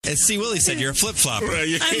As C. Willie said, you're a flip-flopper.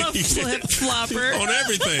 Right, I'm a flip-flopper. On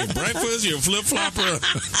everything. Breakfast, you're a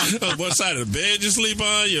flip-flopper. On what side of the bed you sleep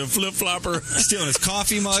on, you're a flip-flopper. Stealing his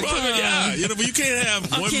coffee mug. Yeah, but you can't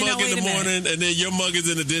have one mug in the morning and then your mug is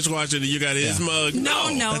in the dishwasher and you got his mug. No.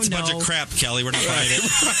 That's a bunch of crap, Kelly. We're not buying it.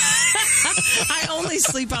 I only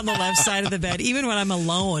sleep on the left side of the bed, even when I'm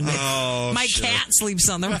alone. My cat sleeps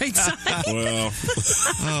on the right side. Well.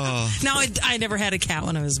 No, I never had a cat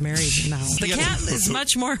when I was married. No. The cat is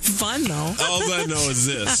much more fun, though. All I know is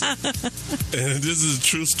this. And this is a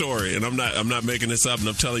true story. And I'm not making this up. And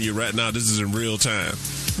I'm telling you right now, this is in real time.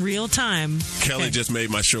 Real time. Kelly just made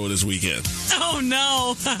my show this weekend. Oh,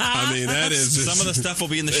 no. I mean, that is just... Some of the stuff will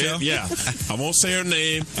be in the show? Yeah. I won't say her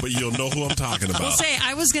name, but you'll know who I'm talking about. Well,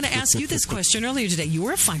 I was going to ask you this question earlier today. You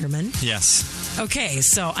were a fireman. Yes. Okay,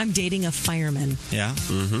 so I'm dating a fireman. Yeah.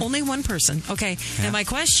 Mm-hmm. Only one person. Okay. Yeah. And my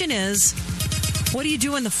question is, what do you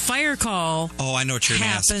do when the fire call I know what you're going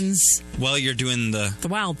to ask. happens? Well, you're doing the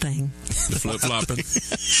wild thing. The flip-flopping.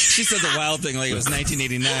 She said the wild thing like it was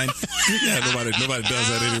 1989. Yeah, nobody does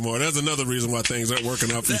that anymore. That's another reason why things aren't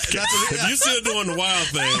working out. If you're still doing the wild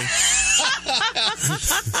thing.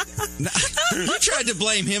 You tried to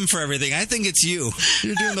blame him for everything. I think it's you.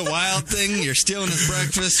 You're doing the wild thing. You're stealing his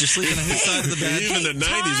breakfast. You're sleeping on his side of the bed. Even the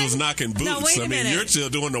 90s was knocking boots. No, wait a minute. You're still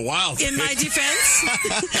doing the wild thing. In my defense.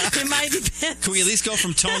 Can we at least go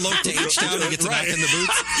from tone low to H-down and get to back in the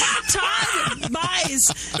boots? Todd buys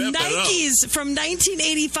Nikes from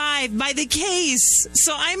 1985 by the case.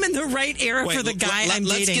 So I'm in the right era for the guy I'm dating.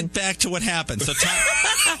 Let's get back to what happened. So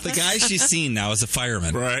the guy she's seen now is a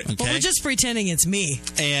fireman. Right. Okay? Well, we're just pretending it's me.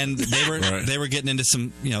 And they were getting into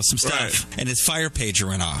some stuff. Right. And his fire pager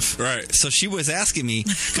went off. Right. So she was asking me,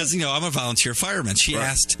 because I'm a volunteer fireman. She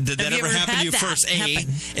asked, did that ever happen to you first? A,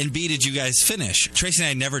 and B, did you guys finish? Tracy and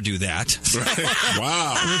I never do that. Right.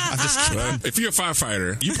 Wow. I'm just kidding. If you're a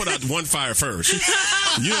firefighter, you put out one fire first.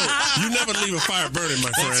 You never leave a fire burning, my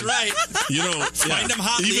friend. That's right. You don't find them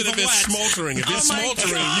hot, even if it's wet. Smoldering. If it's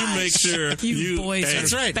smoldering, you make sure you boys are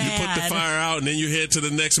that's right. bad. You put the fire out and then you head to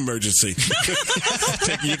the next emergency.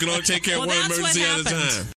 You can only take care of one emergency at a time.